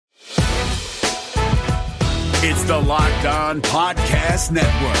It's the Locked On Podcast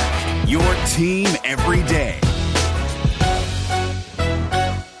Network, your team every day.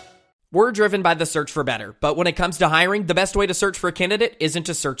 We're driven by the search for better, but when it comes to hiring, the best way to search for a candidate isn't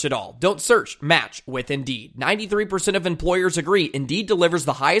to search at all. Don't search, match with Indeed. 93% of employers agree Indeed delivers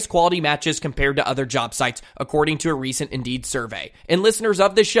the highest quality matches compared to other job sites, according to a recent Indeed survey. And listeners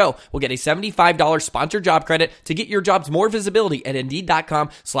of this show will get a $75 sponsored job credit to get your jobs more visibility at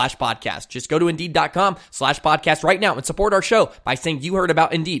Indeed.com/podcast. Just go to Indeed.com/podcast right now and support our show by saying you heard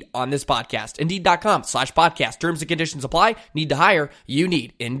about Indeed on this podcast. Indeed.com/podcast. Terms and conditions apply. Need to hire? You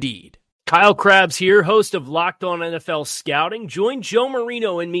need Indeed. Kyle Krabs here, host of Locked On NFL Scouting. Join Joe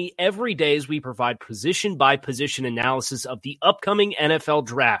Marino and me every day as we provide position-by-position analysis of the upcoming NFL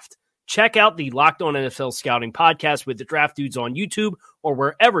Draft. Check out the Locked On NFL Scouting podcast with the Draft Dudes on YouTube or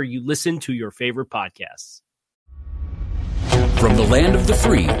wherever you listen to your favorite podcasts. From the land of the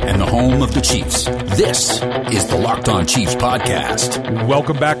free and the home of the Chiefs, this is the Locked On Chiefs podcast.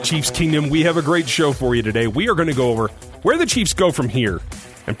 Welcome back, Chiefs Kingdom. We have a great show for you today. We are going to go over where the Chiefs go from here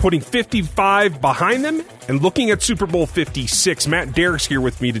and putting 55 behind them and looking at Super Bowl 56. Matt Derrick's here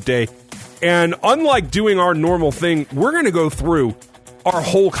with me today. And unlike doing our normal thing, we're going to go through our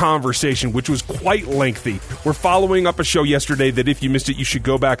whole conversation, which was quite lengthy. We're following up a show yesterday that if you missed it, you should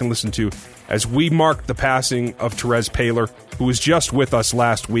go back and listen to as we marked the passing of Terez Paylor, who was just with us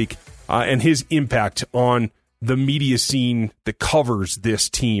last week, and his impact on the media scene that covers this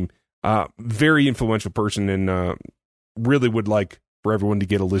team. Very influential person, and really would like for everyone to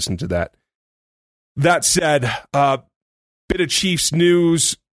get a listen to that. That said, bit of Chiefs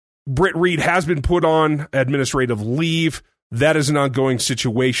news. Britt Reed has been put on administrative leave. That is an ongoing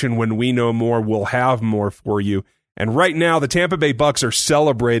situation. When we know more, we'll have more for you. And right now, the Tampa Bay Bucks are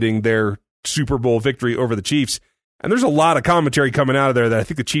celebrating their Super Bowl victory over the Chiefs. And there's a lot of commentary coming out of there that I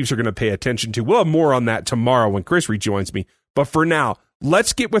think the Chiefs are going to pay attention to. We'll have more on that tomorrow when Chris rejoins me. But for now,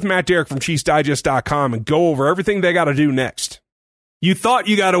 let's get with Matt Derrick from ChiefsDigest.com and go over everything they got to do next. You thought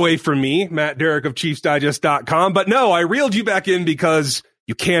you got away from me, Matt Derrick of ChiefsDigest.com, but no, I reeled you back in because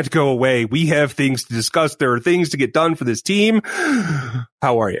you can't go away. We have things to discuss. There are things to get done for this team.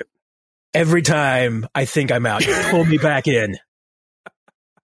 How are you? Every time I think I'm out, you pull me back in.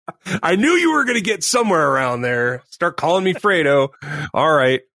 I knew you were going to get somewhere around there. Start calling me Fredo. All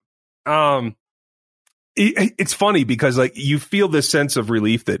right. It's funny because like you feel this sense of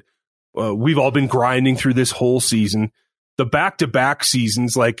relief that we've all been grinding through this whole season. The back-to-back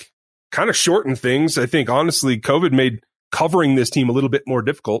seasons like kind of shortened things. I think honestly, COVID made covering this team a little bit more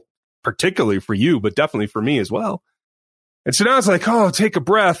difficult, particularly for you, but definitely for me as well. And so now it's like, oh, take a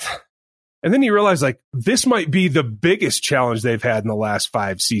breath. And then you realize like this might be the biggest challenge they've had in the last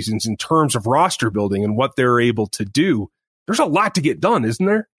 5 seasons in terms of roster building and what they're able to do. There's a lot to get done, isn't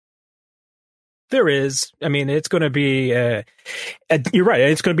there? There is. I mean, it's going to be, you're right.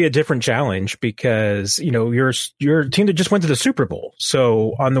 It's going to be a different challenge because, you know, you're a team that just went to the Super Bowl.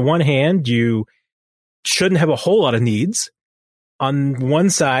 So on the one hand, you shouldn't have a whole lot of needs. On one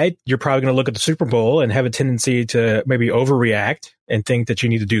side, you're probably going to look at the Super Bowl and have a tendency to maybe overreact and think that you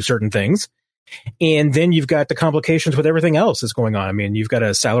need to do certain things. And then you've got the complications with everything else that's going on. I mean, you've got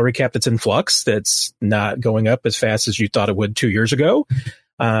a salary cap that's in flux that's not going up as fast as you thought it would 2 years ago.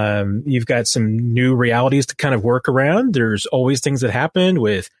 You've got some new realities to kind of work around. There's always things that happen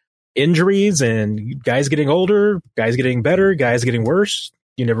with injuries and guys getting older, guys getting better, guys getting worse.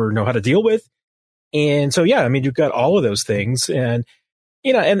 You never know how to deal with. And so, yeah, I mean, you've got all of those things and,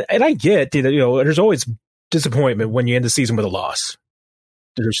 you know, and I get, you know, there's always disappointment when you end the season with a loss.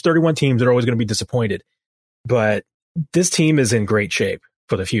 There's 31 teams that are always going to be disappointed, but this team is in great shape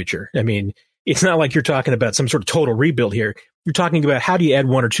for the future. I mean, it's not like you're talking about some sort of total rebuild here. You're talking about how do you add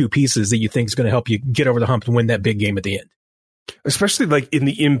 1 or 2 pieces that you think is going to help you get over the hump and win that big game at the end. Especially like in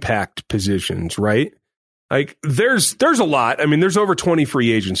the impact positions, right? Like there's a lot. I mean, there's over 20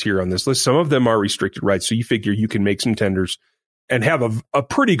 free agents here on this list. Some of them are restricted rights. So you figure you can make some tenders and have a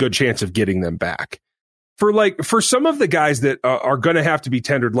pretty good chance of getting them back. For some of the guys that are going to have to be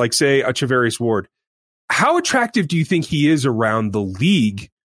tendered, like say a Charvarius Ward, how attractive do you think he is around the league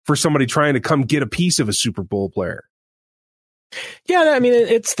for somebody trying to come get a piece of a Super Bowl player? Yeah, I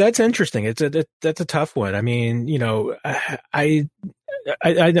mean, that's interesting. That's a tough one. I mean, you know, Charvarius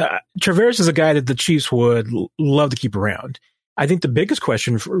is a guy that the Chiefs would love to keep around. I think the biggest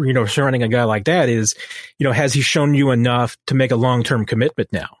question for, you know, surrounding a guy like that is, you know, has he shown you enough to make a long-term commitment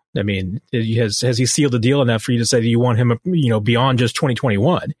now? I mean, has he sealed the deal enough for you to say that you want him, you know, beyond just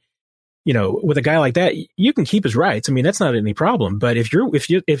 2021? You know, with a guy like that, you can keep his rights. I mean, that's not any problem. But if you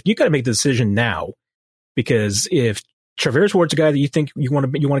got to make the decision now, because if Charvarius Ward's a guy that you think you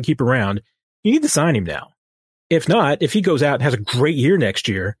want to keep around, you need to sign him now. If not, if he goes out and has a great year next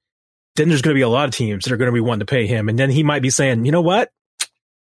year, then there's going to be a lot of teams that are going to be wanting to pay him. And then he might be saying, you know what?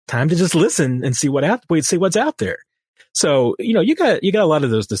 Time to just listen and see what's out there. So, you got a lot of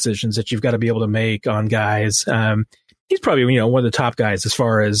those decisions that you've got to be able to make on guys. He's probably, one of the top guys as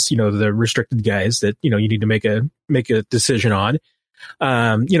far as, the restricted guys that, you need to make a decision on.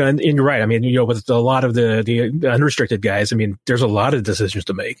 And you're right. I mean, with a lot of the unrestricted guys, I mean, there's a lot of decisions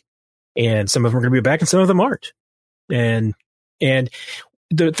to make, and some of them are going to be back and some of them aren't. And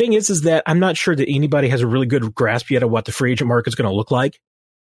the thing is that I'm not sure that anybody has a really good grasp yet of what the free agent market is going to look like.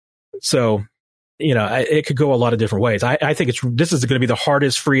 So, it could go a lot of different ways. I think this is going to be the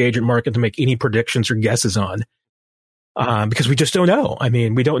hardest free agent market to make any predictions or guesses on, because we just don't know. I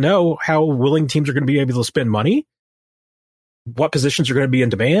mean, we don't know how willing teams are going to be able to spend money, what positions are going to be in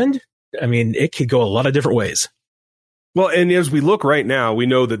demand. I mean, it could go a lot of different ways. Well, and as we look right now, we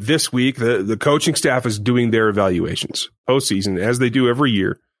know that this week the coaching staff is doing their evaluations postseason, as they do every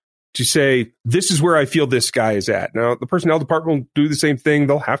year, to say, this is where I feel this guy is at. Now, the personnel department will do the same thing.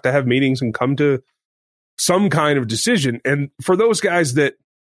 They'll have to have meetings and come to some kind of decision. And for those guys that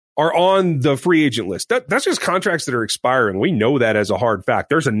are on the free agent list, that's just contracts that are expiring. We know that as a hard fact.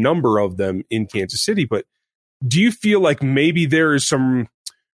 There's a number of them in Kansas City, but do you feel like maybe there is some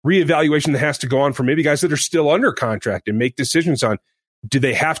reevaluation that has to go on for maybe guys that are still under contract and make decisions on, do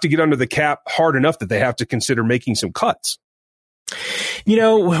they have to get under the cap hard enough that they have to consider making some cuts? We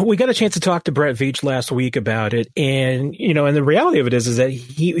got a chance to talk to Brett Veach last week about it. And, and the reality of it is that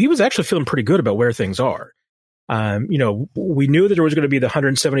he was actually feeling pretty good about where things are. We knew that there was going to be the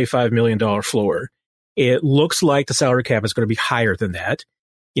 $175 million floor. It looks like the salary cap is going to be higher than that.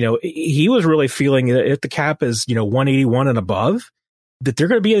 He was really feeling that if the cap is, 181 and above, that they're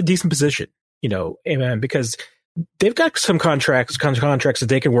going to be in a decent position, because they've got some contracts that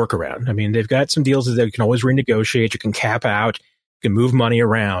they can work around. I mean, they've got some deals that they can always renegotiate. You can cap out, you can move money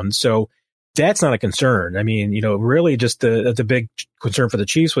around. So that's not a concern. I mean, really just the big concern for the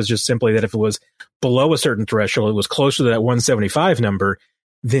Chiefs was just simply that if it was below a certain threshold, it was closer to that 175 number,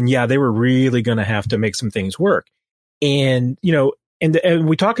 then yeah, they were really going to have to make some things work. And, and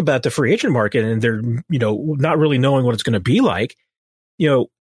we talk about the free agent market and they're, not really knowing what it's going to be like.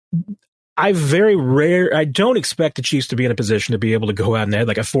 I don't expect the Chiefs to be in a position to be able to go out and add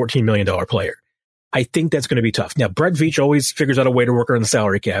like a $14 million player. I think that's going to be tough. Now, Brett Veach always figures out a way to work around the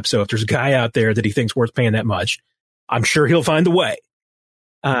salary cap. So if there's a guy out there that he thinks worth paying that much, I'm sure he'll find a way.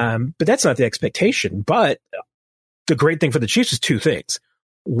 But that's not the expectation. But the great thing for the Chiefs is two things.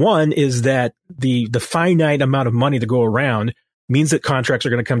 One is that the finite amount of money to go around means that contracts are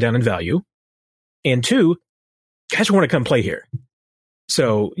going to come down in value. And two, guys want to come play here.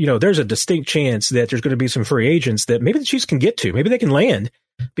 So, there's a distinct chance that there's going to be some free agents that maybe the Chiefs can get to. Maybe they can land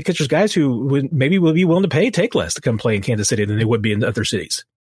because there's guys who will be willing to take less to come play in Kansas City than they would be in other cities.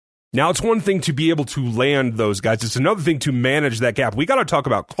 Now, it's one thing to be able to land those guys. It's another thing to manage that gap. We got to talk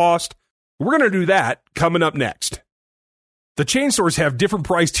about cost. We're going to do that coming up next. The chain stores have different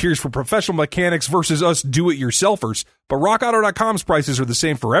price tiers for professional mechanics versus us do-it-yourselfers, but RockAuto.com's prices are the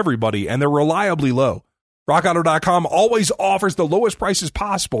same for everybody, and they're reliably low. RockAuto.com always offers the lowest prices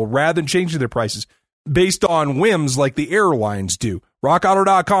possible rather than changing their prices based on whims like the airlines do.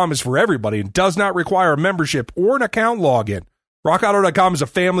 RockAuto.com is for everybody and does not require a membership or an account login. RockAuto.com is a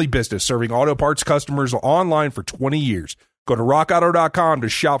family business serving auto parts customers online for 20 years. Go to RockAuto.com to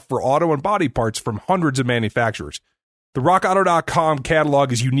shop for auto and body parts from hundreds of manufacturers. The RockAuto.com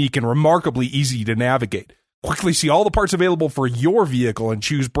catalog is unique and remarkably easy to navigate. Quickly see all the parts available for your vehicle and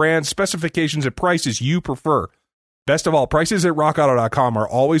choose brands, specifications, and prices you prefer. Best of all, prices at RockAuto.com are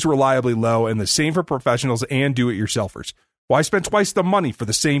always reliably low and the same for professionals and do-it-yourselfers. Why spend twice the money for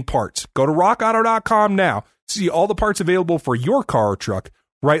the same parts? Go to RockAuto.com now. See all the parts available for your car or truck.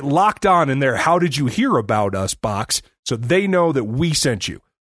 Write Locked On in their How Did You Hear About Us box so they know that we sent you.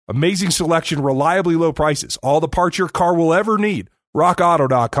 Amazing selection, reliably low prices. All the parts your car will ever need.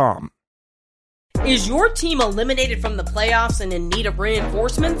 RockAuto.com. Is your team eliminated from the playoffs and in need of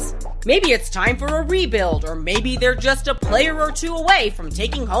reinforcements? Maybe it's time for a rebuild, or maybe they're just a player or two away from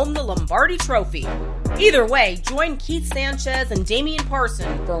taking home the Lombardi Trophy. Either way, join Keith Sanchez and Damian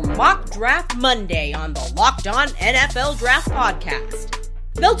Parson for Mock Draft Monday on the Locked On NFL Draft Podcast.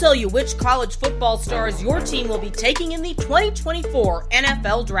 They'll tell you which college football stars your team will be taking in the 2024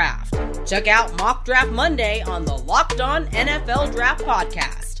 NFL Draft. Check out Mock Draft Monday on the Locked On NFL Draft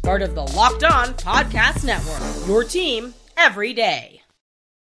Podcast, part of the Locked On Podcast Network, your team every day.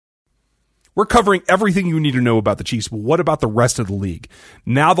 We're covering everything you need to know about the Chiefs, but what about the rest of the league?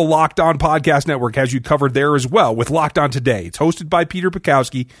 Now the Locked On Podcast Network has you covered there as well with Locked On Today. It's hosted by Peter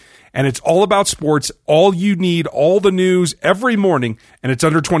Bukowski, and it's all about sports, all you need, all the news every morning, and it's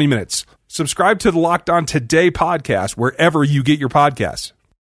under 20 minutes. Subscribe to the Locked On Today podcast wherever you get your podcasts.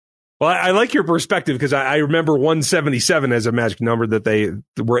 Well, I like your perspective because I remember 177 as a magic number that they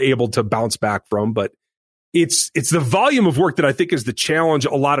were able to bounce back from, but it's the volume of work that I think is the challenge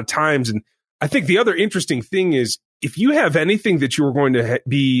a lot of times. And I think the other interesting thing is if you have anything that you are going to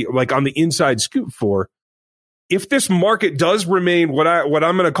be like on the inside scoop for, if this market does remain what I'm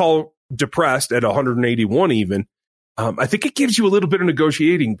going to call depressed at 181 even, I think it gives you a little bit of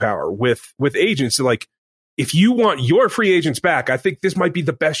negotiating power with agents. So like, if you want your free agents back, I think this might be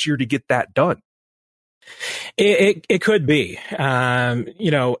the best year to get that done. It could be, and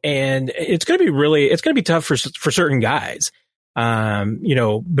it's going to be tough for certain guys.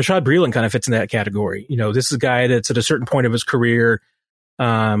 Bashaud Breeland kind of fits in that category. This is a guy that's at a certain point of his career,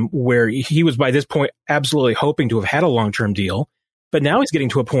 where he was by this point absolutely hoping to have had a long-term deal, but now he's getting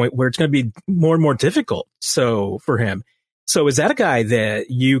to a point where it's going to be more and more difficult. So for him, is that a guy that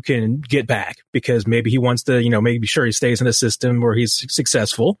you can get back because maybe he wants to, maybe be sure he stays in a system where he's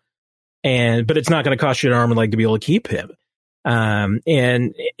successful, but it's not going to cost you an arm and leg to be able to keep him.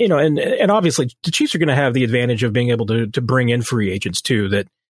 And obviously the Chiefs are going to have the advantage of being able to bring in free agents too that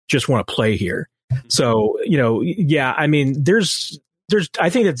just want to play here. So, I mean, I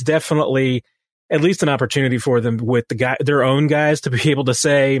think it's definitely at least an opportunity for them with their own guys to be able to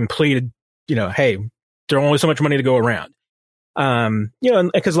say and plead, hey, there's only so much money to go around.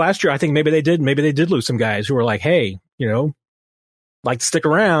 Because last year I think maybe they did lose some guys who were like, hey, like to stick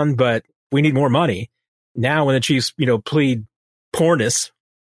around, but we need more money. Now when the Chiefs, plead poorness,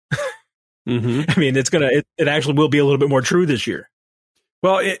 I mean, it actually will be a little bit more true this year.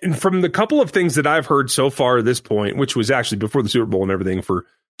 Well, from the couple of things that I've heard so far at this point, which was actually before the Super Bowl and everything for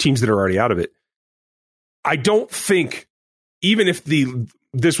teams that are already out of it, I don't think, even if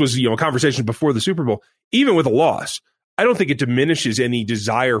this was a conversation before the Super Bowl, even with a loss, I don't think it diminishes any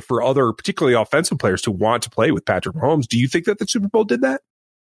desire for other, particularly offensive players, to want to play with Patrick Mahomes. Do you think that the Super Bowl did that?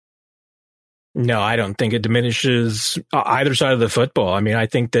 No, I don't think it diminishes either side of the football. I mean, I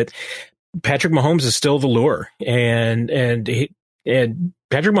think that Patrick Mahomes is still the lure, and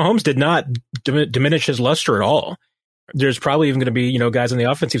Patrick Mahomes did not diminish his luster at all. There's probably even going to be, guys on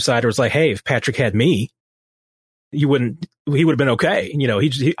the offensive side who was like, hey, if Patrick had me, he would have been okay.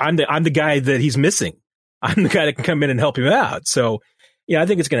 I'm the guy that he's missing. I'm the guy that can come in and help him out. So, I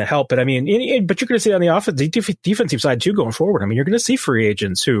think it's going to help. But I mean, but you're going to see on the defensive side too going forward. I mean, you're going to see free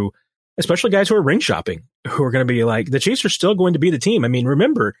agents who, especially guys who are ring shopping, who are going to be like, the Chiefs are still going to be the team. I mean,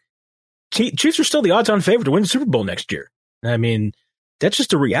 remember, Chiefs are still the odds-on favorite to win the Super Bowl next year. I mean, that's just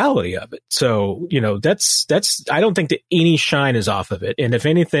the reality of it. So, that's I don't think that any shine is off of it. And if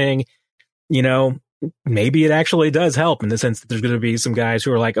anything, maybe it actually does help in the sense that there's going to be some guys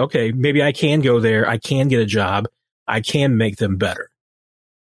who are like, okay, maybe I can go there. I can get a job. I can make them better.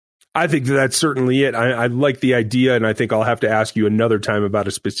 I think that's certainly it. I like the idea, and I think I'll have to ask you another time about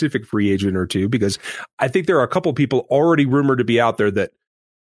a specific free agent or two, because I think there are a couple people already rumored to be out there that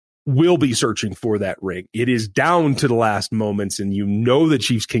will be searching for that ring. It is down to the last moments, and the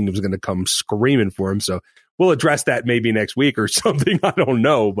Chiefs Kingdom is going to come screaming for him. So we'll address that maybe next week or something. I don't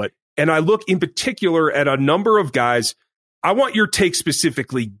know. And I look in particular at a number of guys. I want your take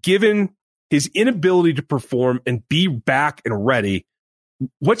specifically, given his inability to perform and be back and ready.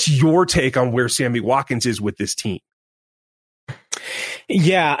 What's your take on where Sammy Watkins is with this team?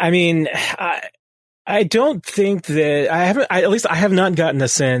 Yeah, I mean, I don't think that I have not gotten the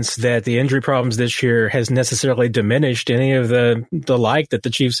sense that the injury problems this year has necessarily diminished any of the like that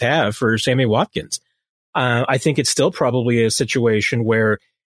the Chiefs have for Sammy Watkins. I think it's still probably a situation where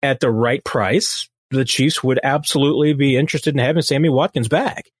at the right price, the Chiefs would absolutely be interested in having Sammy Watkins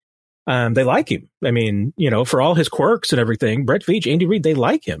back. They like him. I mean, for all his quirks and everything, Brett Veach, Andy Reid, they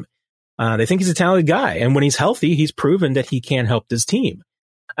like him. They think he's a talented guy. And when he's healthy, he's proven that he can help this team.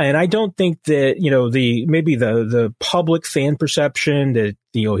 And I don't think that, maybe the public fan perception that,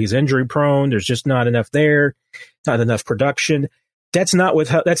 he's injury prone, there's just not enough there, not enough production. That's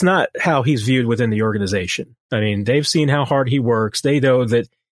not how he's viewed within the organization. I mean, they've seen how hard he works. They know that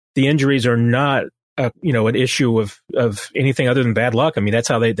the injuries are not an issue of anything other than bad luck. I mean, that's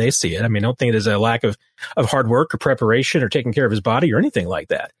how they see it. I mean, I don't think there's a lack of hard work or preparation or taking care of his body or anything like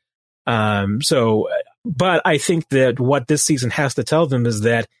that. But I think that what this season has to tell them is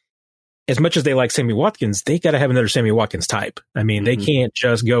that as much as they like Sammy Watkins, they got to have another Sammy Watkins type. I mean, they can't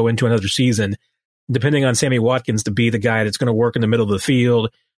just go into another season depending on Sammy Watkins to be the guy that's going to work in the middle of the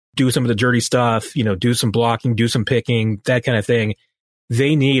field do some of the dirty stuff, do some blocking, do some picking, that kind of thing.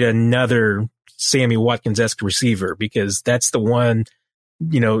 They need another Sammy Watkins-esque receiver because that's the one,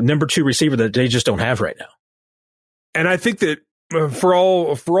 number 2 receiver that they just don't have right now. And I think that for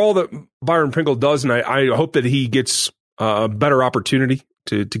all that Byron Pringle does, and I hope that he gets a better opportunity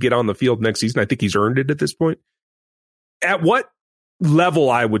to get on the field next season. I think he's earned it at this point. At what level,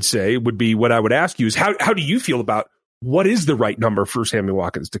 I would say, would be what I would ask you is how do you feel about what is the right number for Sammy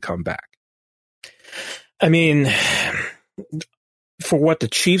Watkins to come back? I mean, for what the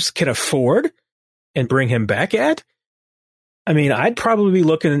Chiefs can afford and bring him back at, I mean, I'd probably be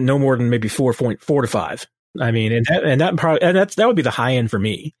looking at no more than maybe 4.4 to 5. I mean, that would be the high end for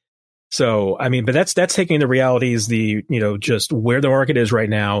me. So, I mean, but that's taking the realities, just where the market is right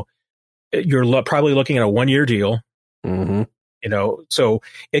now. You're probably looking at a 1-year deal. Mm-hmm. So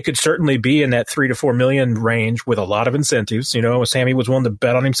it could certainly be in that $3 to $4 million range with a lot of incentives. Sammy was willing to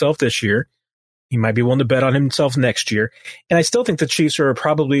bet on himself this year. He might be willing to bet on himself next year. And I still think the Chiefs are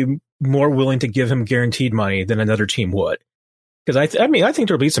probably more willing to give him guaranteed money than another team would. Because I think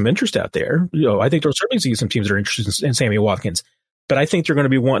there'll be some interest out there. I think there'll certainly be some teams that are interested in Sammy Watkins. But I think they're going to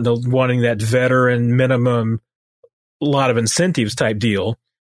be wanting that veteran minimum, lot of incentives type deal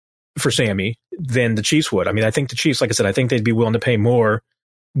for Sammy than the Chiefs would. I mean, I think the Chiefs, like I said, I think they'd be willing to pay more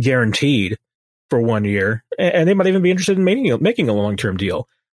guaranteed for 1 year, and they might even be interested in making a long-term deal.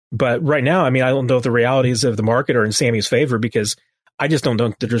 But right now, I mean, I don't know if the realities of the market are in Sammy's favor because I just don't know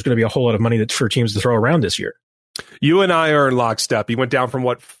that there's going to be a whole lot of money for teams to throw around this year. You and I are in lockstep. He went down from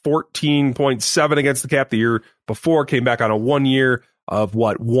 14.7 against the cap the year before, came back on a 1 year of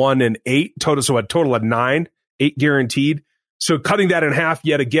 1 and 8 total. So a total of 9, 8 guaranteed. So cutting that in half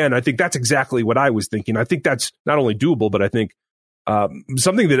yet again, I think that's exactly what I was thinking. I think that's not only doable, but I think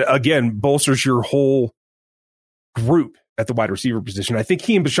something that, again, bolsters your whole group at the wide receiver position. I think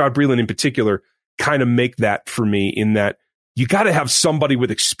he and Bashaud Breeland in particular kind of make that for me in that you got to have somebody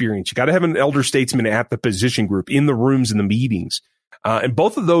with experience. You got to have an elder statesman at the position group in the rooms and the meetings. And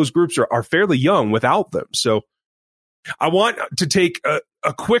both of those groups are fairly young without them. So I want to take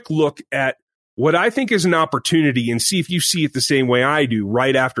a quick look at what I think is an opportunity and see if you see it the same way I do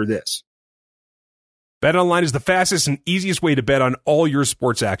right after this. BetOnline is the fastest and easiest way to bet on all your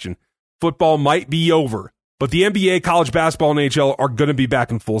sports action. Football might be over, but the NBA, college basketball, and NHL are going to be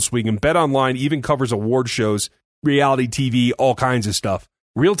back in full swing, and BetOnline even covers award shows, reality TV, all kinds of stuff.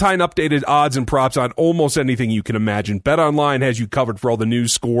 Real-time updated odds and props on almost anything you can imagine. BetOnline has you covered for all the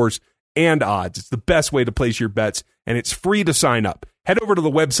news, scores, and odds. It's the best way to place your bets, and it's free to sign up. Head over to the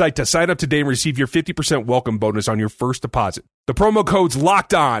website to sign up today and receive your 50% welcome bonus on your first deposit. The promo code's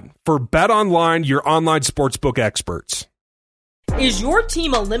locked on for BetOnline, your online sportsbook experts. Is your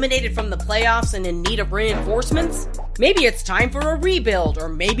team eliminated from the playoffs and in need of reinforcements? Maybe it's time for a rebuild, or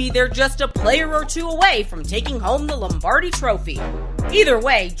maybe they're just a player or two away from taking home the Lombardi Trophy. Either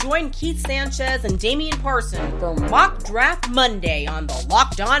way, join Keith Sanchez and Damian Parson for Mock Draft Monday on the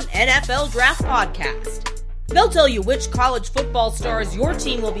Locked On NFL Draft Podcast. They'll tell you which college football stars your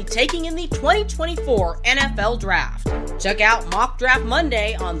team will be taking in the 2024 NFL Draft. Check out Mock Draft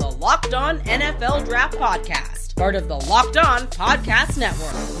Monday on the Locked On NFL Draft Podcast, part of the Locked On Podcast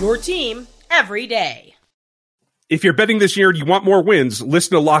Network. Your team every day. If you're betting this year and you want more wins,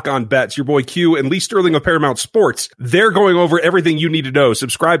 listen to Lock On Bets. Your boy Q and Lee Sterling of Paramount Sports. They're going over everything you need to know.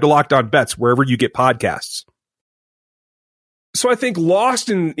 Subscribe to Locked On Bets wherever you get podcasts. So I think lost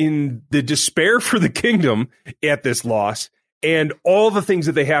in the despair for the kingdom at this loss and all the things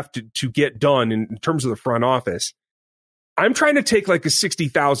that they have to get done in terms of the front office, I'm trying to take like a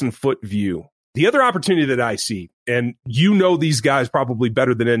 60,000 foot view. The other opportunity that I see, and you know these guys probably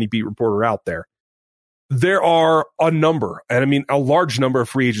better than any beat reporter out there, there are a number, and I mean a large number of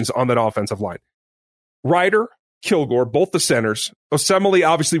free agents on that offensive line. Ryder, Kilgore, both the centers, Osemele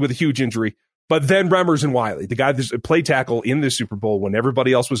obviously with a huge injury, but then Remmers and Wiley, the guy that played tackle in this Super Bowl when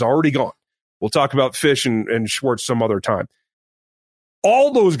everybody else was already gone. We'll talk about Fish and Schwartz some other time.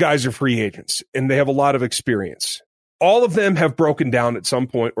 All those guys are free agents, and they have a lot of experience. All of them have broken down at some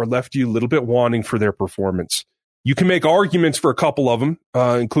point or left you a little bit wanting for their performance. You can make arguments for a couple of them,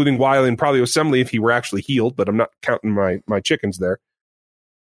 including Wiley and probably Osemele if he were actually healed, but I'm not counting my chickens there.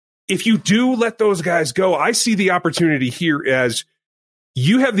 If you do let those guys go, I see the opportunity here as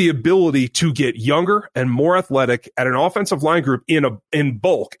you have the ability to get younger and more athletic at an offensive line group in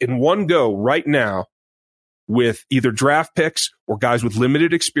bulk, in one go right now, with either draft picks or guys with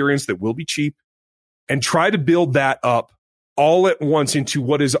limited experience that will be cheap, and try to build that up all at once into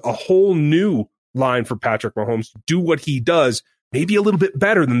what is a whole new line for Patrick Mahomes to do what he does, maybe a little bit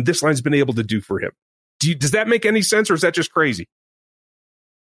better than this line's been able to do for him. Does that make any sense, or is that just crazy?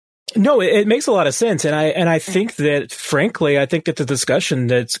 No, it makes a lot of sense. And I think that, frankly, I think that the discussion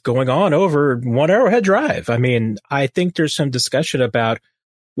that's going on over one Arrowhead Drive, I mean, I think there's some discussion about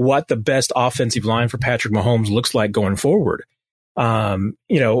what the best offensive line for Patrick Mahomes looks like going forward.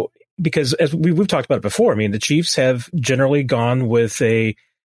 Because as we've talked about it before, I mean, the Chiefs have generally gone with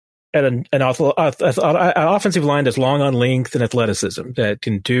an offensive line that's long on length and athleticism, that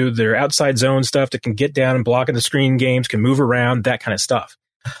can do their outside zone stuff, that can get down and block in the screen games, can move around, that kind of stuff.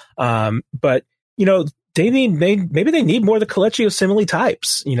 But maybe they need more of the Kelechi Osemele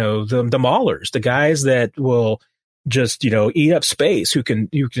types, the maulers, the guys that will just, eat up space, who can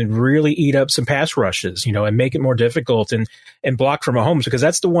really eat up some pass rushes, and make it more difficult and block for Mahomes, because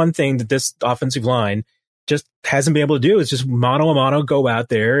that's the one thing that this offensive line just hasn't been able to do, is just mano a mano go out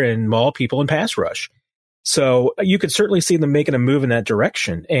there and maul people in pass rush. So you could certainly see them making a move in that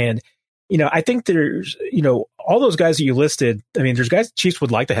direction. And, I think there's, all those guys that you listed, I mean, there's guys the Chiefs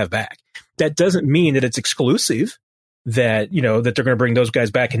would like to have back. That doesn't mean that it's exclusive, that, that they're going to bring those guys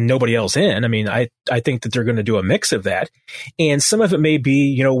back and nobody else in. I mean, I think that they're going to do a mix of that. And some of it may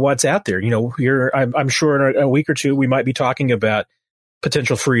be, what's out there. I'm sure in a week or two, we might be talking about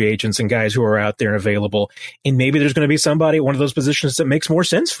potential free agents and guys who are out there and available. And maybe there's going to be somebody, one of those positions that makes more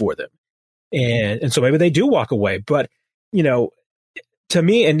sense for them. And so maybe they do walk away. But, to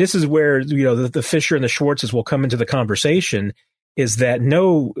me, and this is where, the Fisher and the Schwartzes will come into the conversation, is that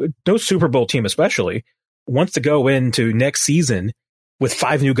no Super Bowl team especially wants to go into next season with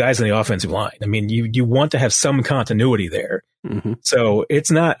 5 new guys on the offensive line. I mean, you want to have some continuity there. Mm-hmm. So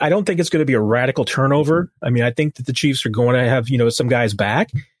I don't think it's going to be a radical turnover. I mean, I think that the Chiefs are going to have, some guys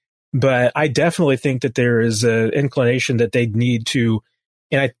back, but I definitely think that there is an inclination that they need to,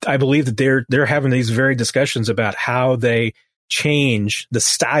 and I believe that they're having these very discussions about how they change the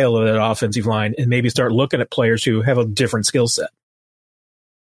style of that offensive line and maybe start looking at players who have a different skill set.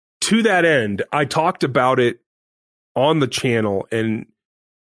 To that end, I talked about it on the channel, and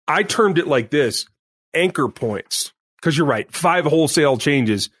I termed it like this: anchor points. Because you're right, 5 wholesale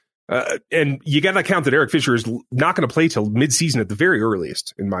changes. And you got to count that Eric Fisher is not going to play till midseason at the very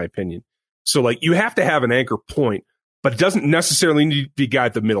earliest, in my opinion. So, you have to have an anchor point, but it doesn't necessarily need to be a guy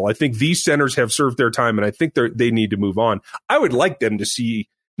at the middle. I think these centers have served their time, and I think they need to move on. I would like them to see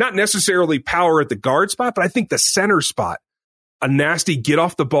not necessarily power at the guard spot, but I think the center spot, a nasty get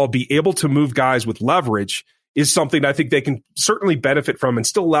off the ball, be able to move guys with leverage, is something I think they can certainly benefit from, and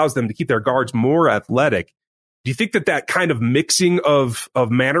still allows them to keep their guards more athletic. Do you think that kind of mixing of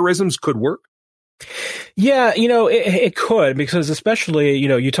mannerisms could work? Yeah, it could, because especially,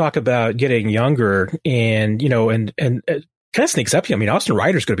 you talk about getting younger and kind of sneaks up. I mean, Austin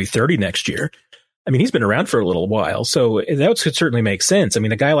Ryder's going to be 30 next year. I mean, he's been around for a little while, so that could certainly make sense. I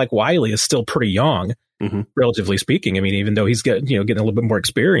mean, a guy like Wiley is still pretty young, mm-hmm. relatively speaking. I mean, even though he's getting a little bit more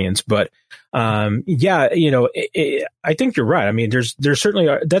experience, but I think you're right. I mean, there's certainly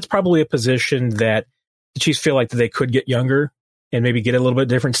that's probably a position that the Chiefs feel like that they could get younger and maybe get a little bit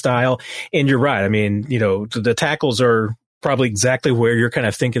different style. And you're right. I mean, the tackles are probably exactly where you're kind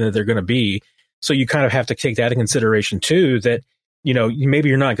of thinking that they're going to be. So you kind of have to take that in consideration too, that, maybe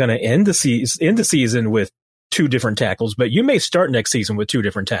you're not going to end the season with 2 different tackles, but you may start next season with 2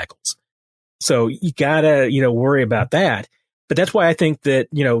 different tackles. So you gotta, worry about that. But that's why I think that,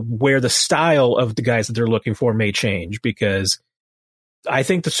 where the style of the guys that they're looking for may change, because I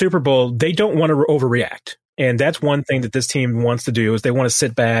think the Super Bowl, they don't want to overreact. And that's one thing that this team wants to do, is they want to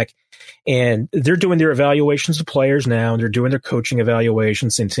sit back, and they're doing their evaluations of players now, and they're doing their coaching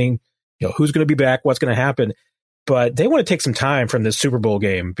evaluations and seeing, who's going to be back, what's going to happen. But they want to take some time from this Super Bowl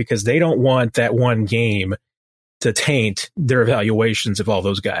game, because they don't want that one game to taint their evaluations of all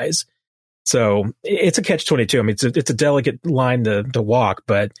those guys. So it's a catch-22. I mean, it's a delicate line to walk,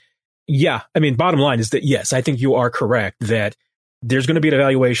 but yeah, I mean, bottom line is that, yes, I think you are correct that there's going to be an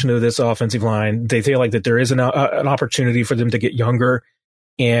evaluation of this offensive line. They feel like that there is an opportunity for them to get younger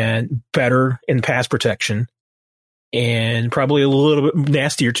and better in pass protection, and probably a little bit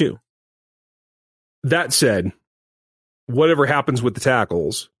nastier too. That said, whatever happens with the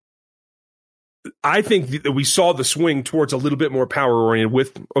tackles, I think that we saw the swing towards a little bit more power-oriented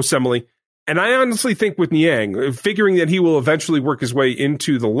with Osemele. And I honestly think with Niang, figuring that he will eventually work his way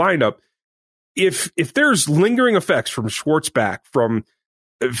into the lineup, if there's lingering effects from Schwartz back, from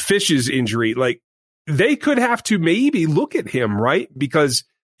Fish's injury, they could have to maybe look at him, right? Because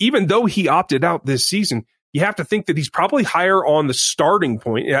even though he opted out this season, you have to think that he's probably higher on the starting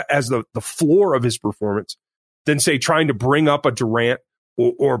point as the floor of his performance than, say, trying to bring up a Durant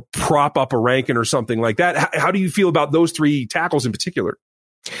or prop up a Rankin or something like that. How do you feel about those 3 tackles in particular?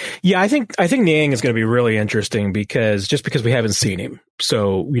 Yeah, I think Niang is going to be really interesting because we haven't seen him.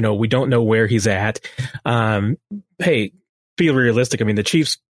 So, we don't know where he's at. Hey, be realistic. I mean, the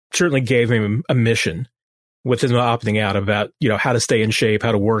Chiefs certainly gave him a mission with him opting out about, how to stay in shape,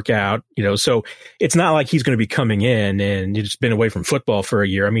 how to work out, so it's not like he's going to be coming in and he's been away from football for a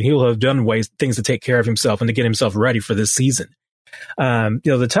year. I mean, he'll have done things to take care of himself and to get himself ready for this season.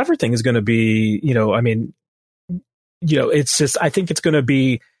 The tougher thing is going to be, it's just, I think it's going to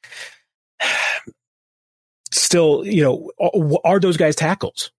be still, are those guys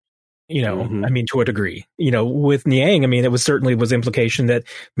tackles? I mean, to a degree, with Niang, I mean, it was implication that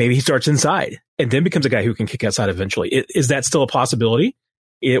maybe he starts inside and then becomes a guy who can kick outside eventually. Is that still a possibility?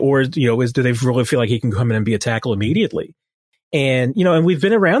 Do they really feel like he can come in and be a tackle immediately? And, and we've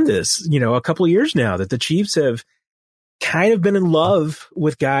been around this, a couple of years now that the Chiefs have kind of been in love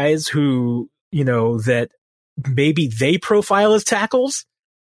with guys who, that maybe they profile as tackles,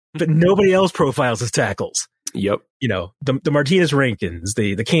 but nobody else profiles as tackles. Yep. The Martinez Rankins,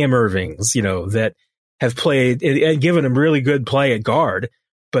 the Cam Irvings, that have played and given them really good play at guard,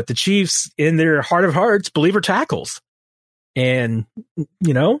 but the Chiefs in their heart of hearts believe are tackles. And,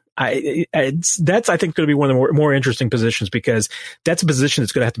 that's, I think, going to be one of the more interesting positions because that's a position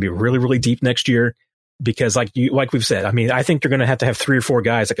that's going to have to be really, really deep next year because like we've said, I mean, I think they're going to have 3 or 4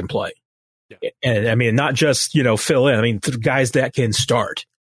 guys that can play. Yeah. And I mean, not just, fill in, I mean, guys that can start.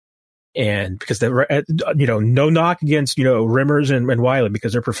 And because no knock against, Rimmers and Wiley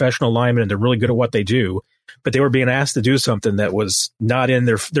because they're professional linemen and they're really good at what they do, but they were being asked to do something that was not in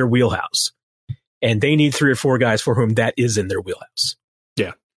their wheelhouse. And they need 3 or 4 guys for whom that is in their wheelhouse.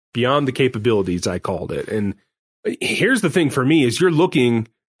 Yeah. Beyond the capabilities, I called it. And here's the thing for me is you're looking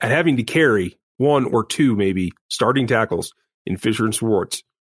at having to carry 1 or 2, maybe starting tackles in Fisher and Schwartz,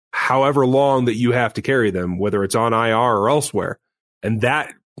 however long that you have to carry them, whether it's on IR or elsewhere. And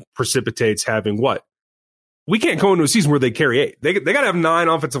that precipitates having what? We can't go into a season where they carry 8. They got to have 9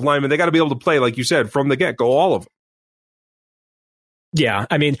 offensive linemen. They got to be able to play, like you said, from the get-go, all of them. Yeah,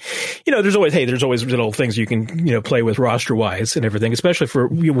 I mean, there's always little things you can, play with roster-wise and everything, especially for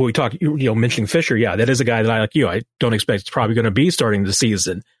when we talk, mentioning Fisher. Yeah, that is a guy that I don't expect is probably going to be starting the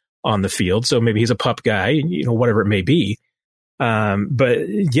season on the field. So maybe he's a pup guy, whatever it may be. But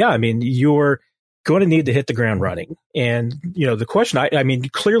yeah, I mean, you're going to need to hit the ground running. And, the question, I mean,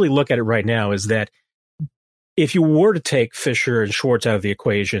 clearly look at it right now is that if you were to take Fisher and Schwartz out of the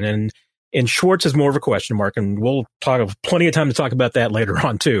equation, and Schwartz is more of a question mark, and we'll talk of plenty of time to talk about that later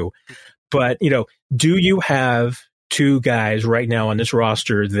on too. But, do you have 2 guys right now on this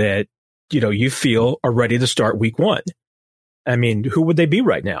roster that, you feel are ready to start week 1? I mean, who would they be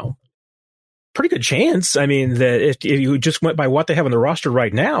right now? Pretty good chance. I mean, that if you just went by what they have on the roster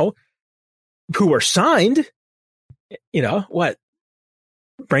right now, who are signed, what?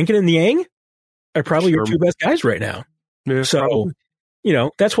 Rankin and Niang are probably your 2 best guys right now. Yeah, so, probably.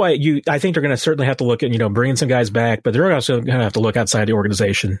 That's why I think they're going to certainly have to look at, bringing some guys back, but they're also going to have to look outside the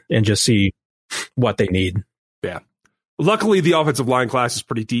organization and just see what they need. Yeah. Luckily, the offensive line class is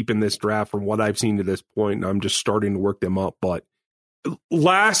pretty deep in this draft from what I've seen to this point, and I'm just starting to work them up. But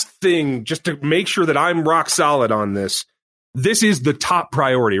last thing, just to make sure that I'm rock solid on this, this is the top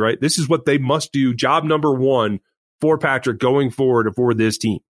priority, right? This is what they must do. Job number 1 for Patrick going forward for this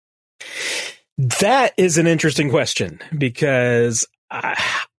team. That is an interesting question because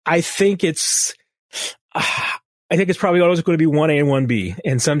I think it's probably always going to be 1A and 1B.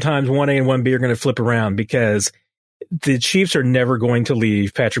 And sometimes 1A and 1B are going to flip around because the Chiefs are never going to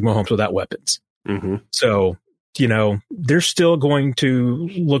leave Patrick Mahomes without weapons. Mm-hmm. So, they're still going to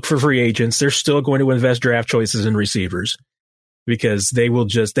look for free agents. They're still going to invest draft choices in receivers because they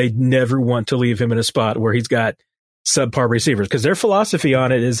never want to leave him in a spot where he's got subpar receivers because their philosophy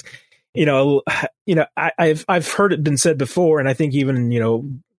on it is, I've heard it been said before, and I think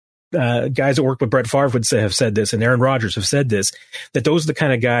even, guys that work with Brett Favre have said this, and Aaron Rodgers have said this, that those are the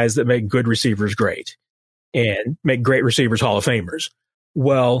kind of guys that make good receivers great and make great receivers Hall of Famers.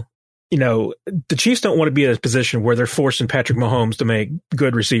 Well, the Chiefs don't want to be in a position where they're forcing Patrick Mahomes to make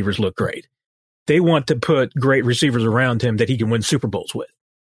good receivers look great. They want to put great receivers around him that he can win Super Bowls with.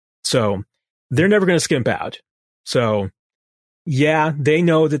 So they're never going to skimp out. So yeah, they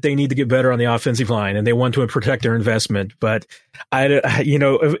know that they need to get better on the offensive line and they want to protect their investment. But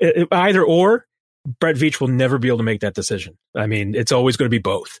either or, Brett Veach will never be able to make that decision. I mean, it's always going to be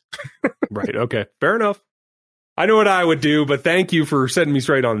both. Right. Okay. Fair enough. I know what I would do, but thank you for setting me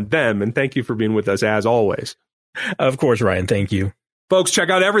straight on them. And thank you for being with us as always. Of course, Ryan. Thank you. Folks, check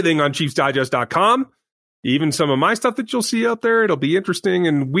out everything on ChiefsDigest.com. even some of my stuff that you'll see out there. It'll be interesting,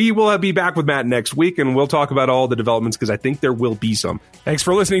 and we will be back with Matt next week, and we'll talk about all the developments because I think there will be some. Thanks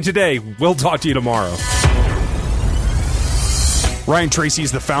for listening today. We'll talk to you tomorrow. Ryan Tracy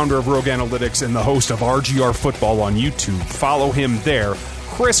is the founder of Rogue Analytics and the host of RGR Football on YouTube. Follow him there.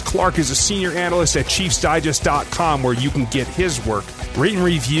 Chris Clark is a senior analyst at ChiefsDigest.com, where you can get his work. Rate and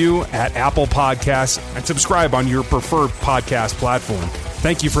review at Apple Podcasts and subscribe on your preferred podcast platform.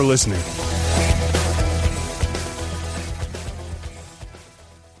 Thank you for listening.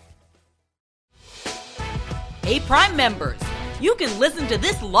 Hey, Prime members, you can listen to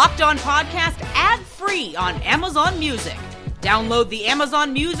this Locked On podcast ad-free on Amazon Music. Download the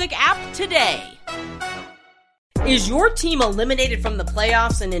Amazon Music app today. Is your team eliminated from the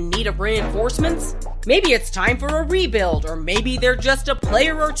playoffs and in need of reinforcements? Maybe it's time for a rebuild, or maybe they're just a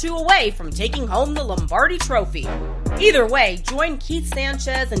player or two away from taking home the Lombardi Trophy. Either way, join Keith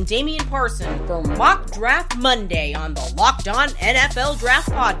Sanchez and Damian Parson for Mock Draft Monday on the Locked On NFL Draft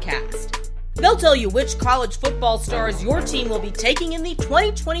Podcast. They'll tell you which college football stars your team will be taking in the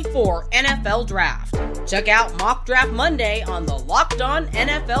 2024 NFL Draft. Check out Mock Draft Monday on the Locked On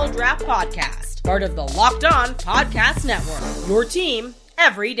NFL Draft Podcast, part of the Locked On Podcast Network. Your team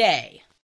every day.